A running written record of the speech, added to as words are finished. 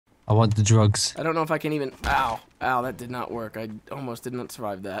I want the drugs. I don't know if I can even. Ow. Ow, that did not work. I almost did not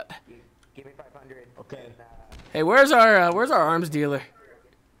survive that. Give me 500. Okay. Hey, where's our arms dealer?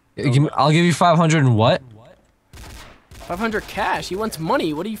 I'll give you 500 and what? 500 cash. He wants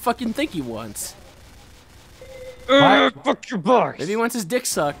money. What do you fucking think he wants? Fuck your box. Maybe he wants his dick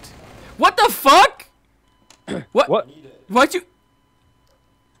sucked. What the fuck? What? Why'd you?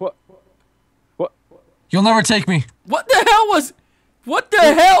 What? You'll never take me. What the hell was? What the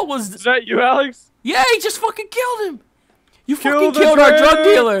hell was? Is that you, Alex? Yeah, he just fucking killed him. You Kill fucking the killed our drug traitor!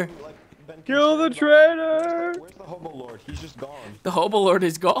 dealer. Kill the traitor! Where's the hobo lord? He's just gone. The hobo lord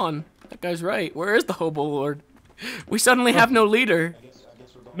is gone. That guy's right. Where is the hobo lord? We suddenly have no leader. I guess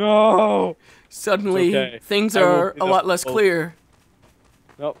we're going. No! Suddenly, It's okay. things I will are be a the lot less hobo. clear.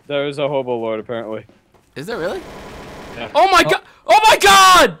 Nope, there is a hobo lord apparently. Is there really? Yeah. Oh my god! Oh my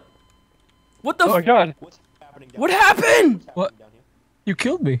god! What the? Oh my god! What's happening down What happened? What? down here? You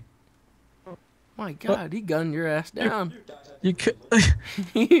killed me. My god, he gunned your ass down. You killed.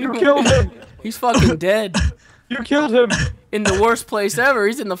 You killed him! He's fucking dead. You killed him! In the worst place ever.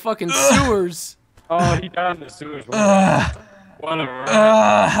 He's in the fucking sewers. Oh, he died in the sewers. What a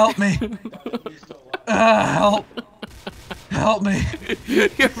rat. Help me. Help. Help me.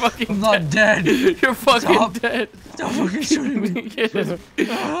 You're fucking I'm not dead. You're fucking Stop. dead. Stop fucking shooting me. Get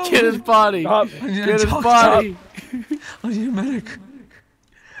his body. Stop. I need Get a his doctor. body. I need a medic.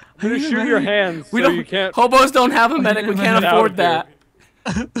 I'm gonna shoot your hands We so don't. you can't. Hobos don't have a medic. We can't Get out afford of that.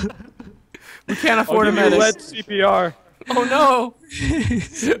 We can't I'll afford a give you medic. lead CPR. Oh no.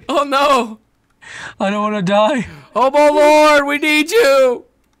 Oh no. I don't want to die. Hobo Lord, we need you.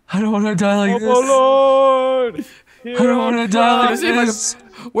 I don't want to die like Hobo this. Lord! I don't want to die like see if I can- this.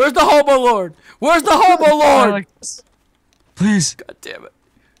 Where's the Hobo Lord? Where's the Hobo Die Lord? like this. Please. God damn it.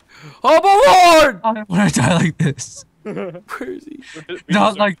 Hobo Lord! I don't want to die like this. Where is he?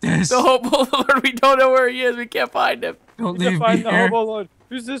 Not like this. The Hobo Lord, we don't know where he is. We can't find him. Don't You can leave me find the here. hobo lord.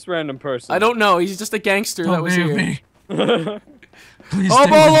 Who's this random person? I don't know. He's just a gangster that Don't was leave here. me. Please Hobo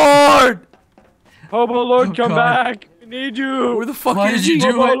stay with me. Lord! Hobo lord, Oh, come God. back! We need you! Where the fuck Why is did you he?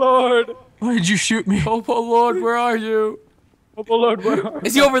 do Hobo it? lord! Why did you shoot me? Hobo Lord, where are you? Hobo lord, where are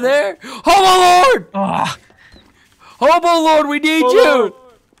Is he over there? Hobo Lord! Ah, Hobo Lord, we need Hobo you! Lord!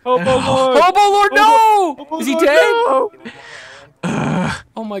 Hobo lord! Hobo Lord, no! Hobo Is he Lord, dead? no!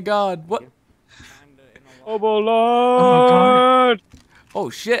 Oh my god, what? Hobo lord! Oh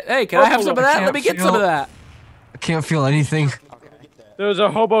shit, hey, can I have some of that? Let me get some of that. I can't feel anything. There's a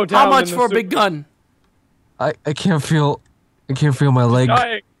hobo down How much in the for a sewer. big gun? I can't feel my leg.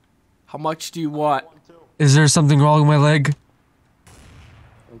 Dying. How much do you want? Is there something wrong with my leg?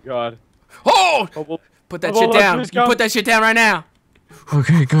 Oh god. Oh! Hobo, Put that Hobo shit Lord, down. please You come. put that shit down right now.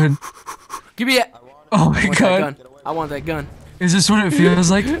 Okay, good. Give me that. Oh I my want that god. gun. I want that gun. Is this what it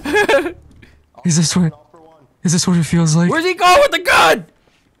feels like? Is this what it feels like? Where's he going with the gun?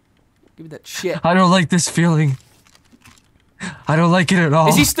 Give me that shit. I don't like this feeling. I don't like it at all.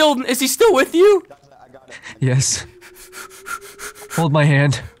 Is he still with you? Yes. Hold my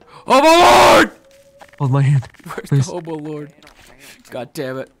hand. Hobo Lord! Hold my hand. Where's Please. the Hobo Lord? God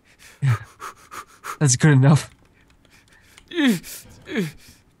damn it. That's good enough.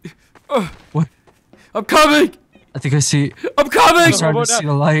 What? I'm coming! I think I see. I'm coming! I'm starting to see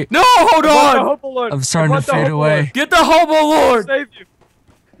the light. No, hold I want the on! hobo lord. I'm starting I to want the fade hobo away. Lord. Get the Hobo He will Lord! save you.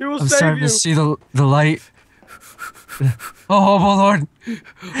 He will I'm save starting you. to see the light. Oh, Hobo Lord!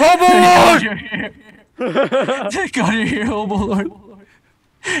 Hobo Thank God Lord! you're here. Thank God you're here, Hobo Lord.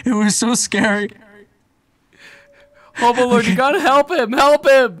 It was so scary. Hobo Lord, you gotta help him! Help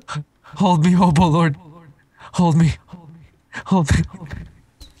him! Hold me, Hobo Lord. Hold me. Hold me.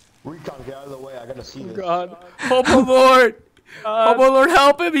 Recon, get out of the way. I gotta see this. God. Hobo Lord! Hobo Lord,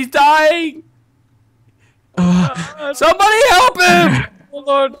 help him! He's dying! Somebody help him! Hobo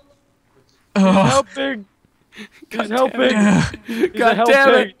lord. He's helping. He's helping. He's God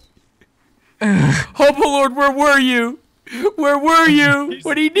damn it! Hobo Lord, where were you? Where were you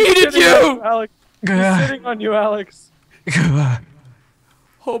when he needed Sitting on you? Alex. He's sitting on you, Alex.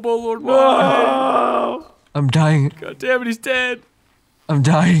 Hobo Lord, why? Oh! I'm dying. God damn it, he's dead. I'm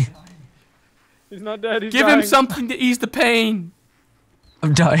dying. He's not dead. He's Give dying. him something to ease the pain.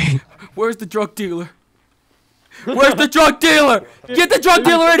 I'm dying. Where's the drug dealer? Where's the drug dealer? Get the drug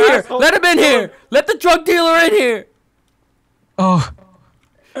dealer in here. Let him in here. Let the drug dealer in here. Oh,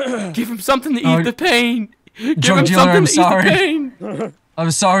 Give him something to ease the pain. Give drug him dealer, something I'm to ease sorry. the pain.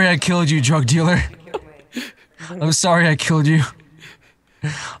 I'm sorry I killed you, drug dealer. I'm sorry I killed you.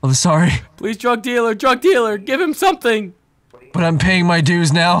 I'm sorry, Please, drug dealer, give him something. but I'm paying my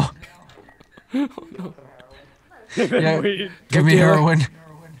dues now. Give him Yeah. weed. Give me dealer. heroin.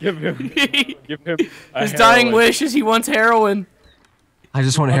 Give him a His dying heroin. wish is he wants heroin. I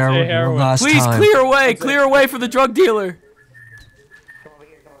just want I'll say heroin one heroin. last Please time. clear away for the drug dealer.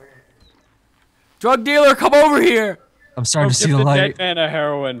 Drug dealer, come over here. I'm starting to see Give the the light. dead man a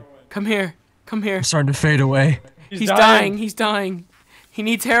heroin. Come here. Come here. I'm starting to fade away. He's dying. He's dying. He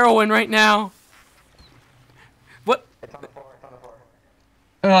needs heroin right now. What?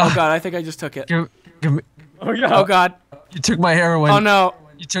 Oh god, I think I just took it. Give me. Oh god. Oh god. You took my heroin. Oh no.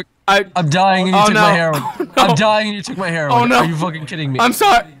 You took. I. I'm dying and you Oh, took no. my heroin. Oh, no. I'm dying and you took my heroin. Oh, no. Are you fucking kidding me? I'm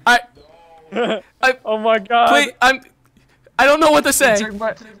sorry. Oh my god. Please, I don't know what to say.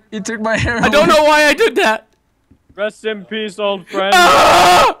 You took my heroin. I don't know why I did that. Rest in peace, old friend.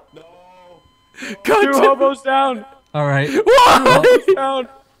 Ah! God Two damn- hobos down. All right. Why? Down.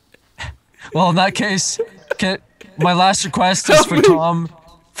 Well, in that case, my last request is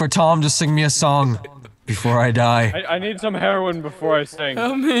for Tom to sing me a song before I die. I need some heroin before I sing.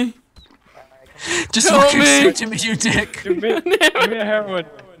 Help me. Just Help fucking me. sing to me, you dick. Give me a heroin.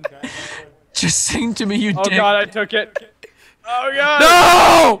 Just sing to me, you Oh dick. god, I took it. Oh god.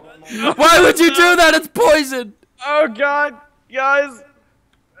 No! Why would you do that? It's poison. Oh god, guys.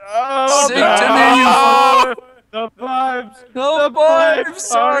 Oh, Sing to me, you fuck. The vibes. The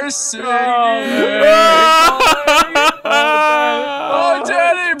vibes are singing. Oh,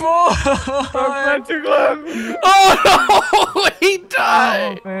 Daddy boy. To Glenn. Oh no! He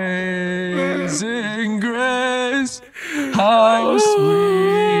died. Amazing grace, how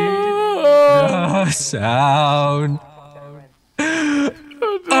sweet the sound.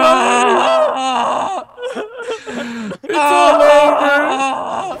 It's all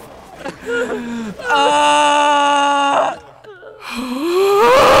over.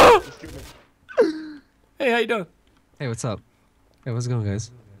 Hey, how you doing? Hey, what's up? Hey, what's going on,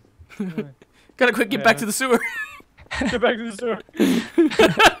 guys? Gotta quick get back to the sewer. Get back to the sewer.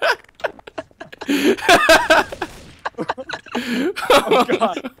 Oh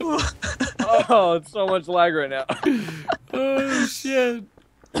god. Oh, it's so much lag right now. Oh shit.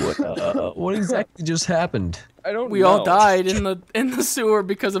 What exactly just happened? I don't know. We all died in the sewer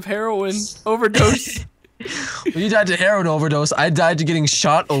because of heroin overdose. Well, you died to heroin overdose. I died to getting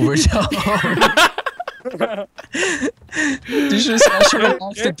shot overdose. You should have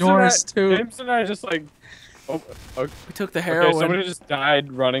locked the doors too. James and I just like. Oh, okay. We took the Okay, heroin. somebody just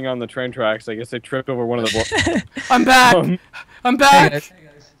died running on the train tracks. I guess they tripped over one of the. I'm back. I'm Hey, back. guys.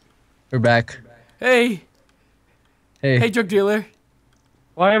 We're back. Hey. Hey. Hey, drug dealer.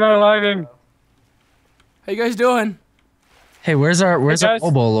 Why am I lagging? How you guys doing? Hey, where's our guys.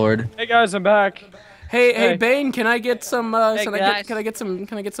 hobo lord? Hey guys, I'm back. Hey, Hey. Bane, can I get some can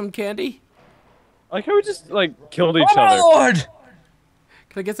I get some candy? Like how we just like killed each Hobo other. lord!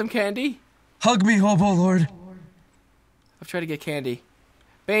 Can I get some candy? Hug me, hobo lord. I've tried to get candy.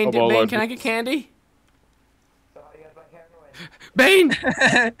 Bane, Hobo Lord. can I get candy? Bane!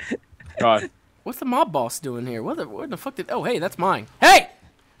 God. What's the mob boss doing here? What the fuck did? Oh, hey, that's mine. Hey,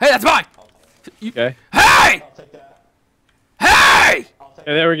 that's mine. Okay. Hey! Hey! Okay,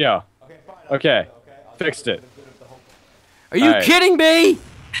 there we go. Okay. Fixed it. Are you Alright. kidding me?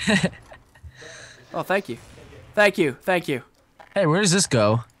 Oh, thank you. Thank you. Hey, where does this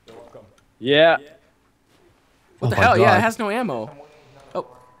go? Yeah. What the my hell? Yeah, God. it has no ammo.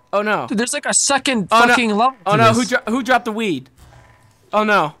 Oh no. Dude, there's like a second Oh, no. fucking level. Oh to no, this. who dropped the weed? Oh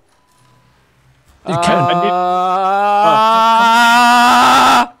no. Dude, Kevin,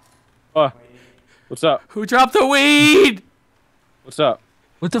 What's up? Who dropped the weed? What's up?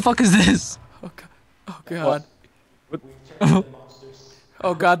 what the fuck is this? Oh god. Oh god. What?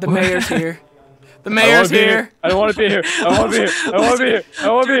 Oh god, the mayor's here. The I don't mayor's wanna be here. I don't want to be here. I want to be here. I want to be here. I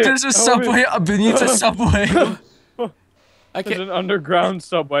want to be here. There's a I wanna be subway here. beneath a subway. I There's can't. an underground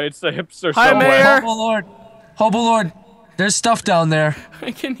subway. It's the hipster Hi, subway. Mayor. Hobo lord. Hobo lord. There's stuff down there.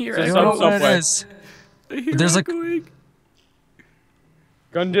 I can hear There's it. I don't know what it subway. is. I hear there's like- echoing.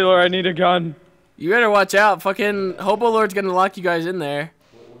 Gun dealer, I need a gun. You better watch out. Fucking Hobo Lord's gonna lock you guys in there.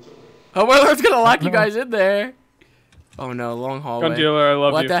 Hobo Lord's gonna lock you guys in there. Oh no, long hallway. Gun dealer, I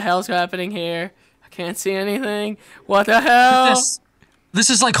love What you. the hell's happening here? I can't see anything. What the hell? This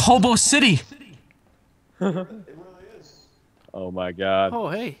is like Hobo City. Oh my god. Oh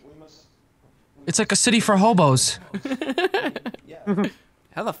hey. It's like a city for hobos.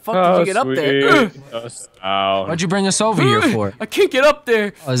 How the fuck did you get up there? sweet. The sound. Why'd you bring us over here for? I can't get up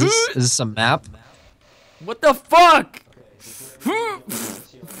there. Oh, is this a map? What the fuck?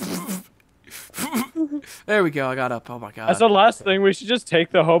 There we go. I got up. Oh my god. That's the last thing. We should just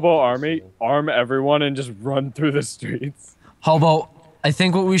take the hobo army, arm everyone, and just run through the streets. Hobo, I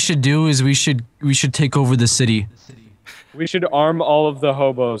think what we should do is we should take over the city. We should arm all of the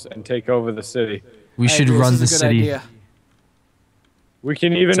hobos and take over the city. We should This run is the a good city. idea. We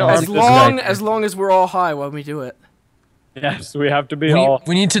can even Sounds arm As this long as we're all high when we do it. Yes, we have to be all.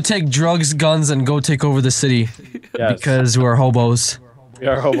 We need to take drugs, guns, and go take over the city. Yes. Because we're hobos. We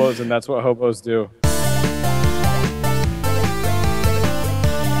are hobos, and that's what hobos do.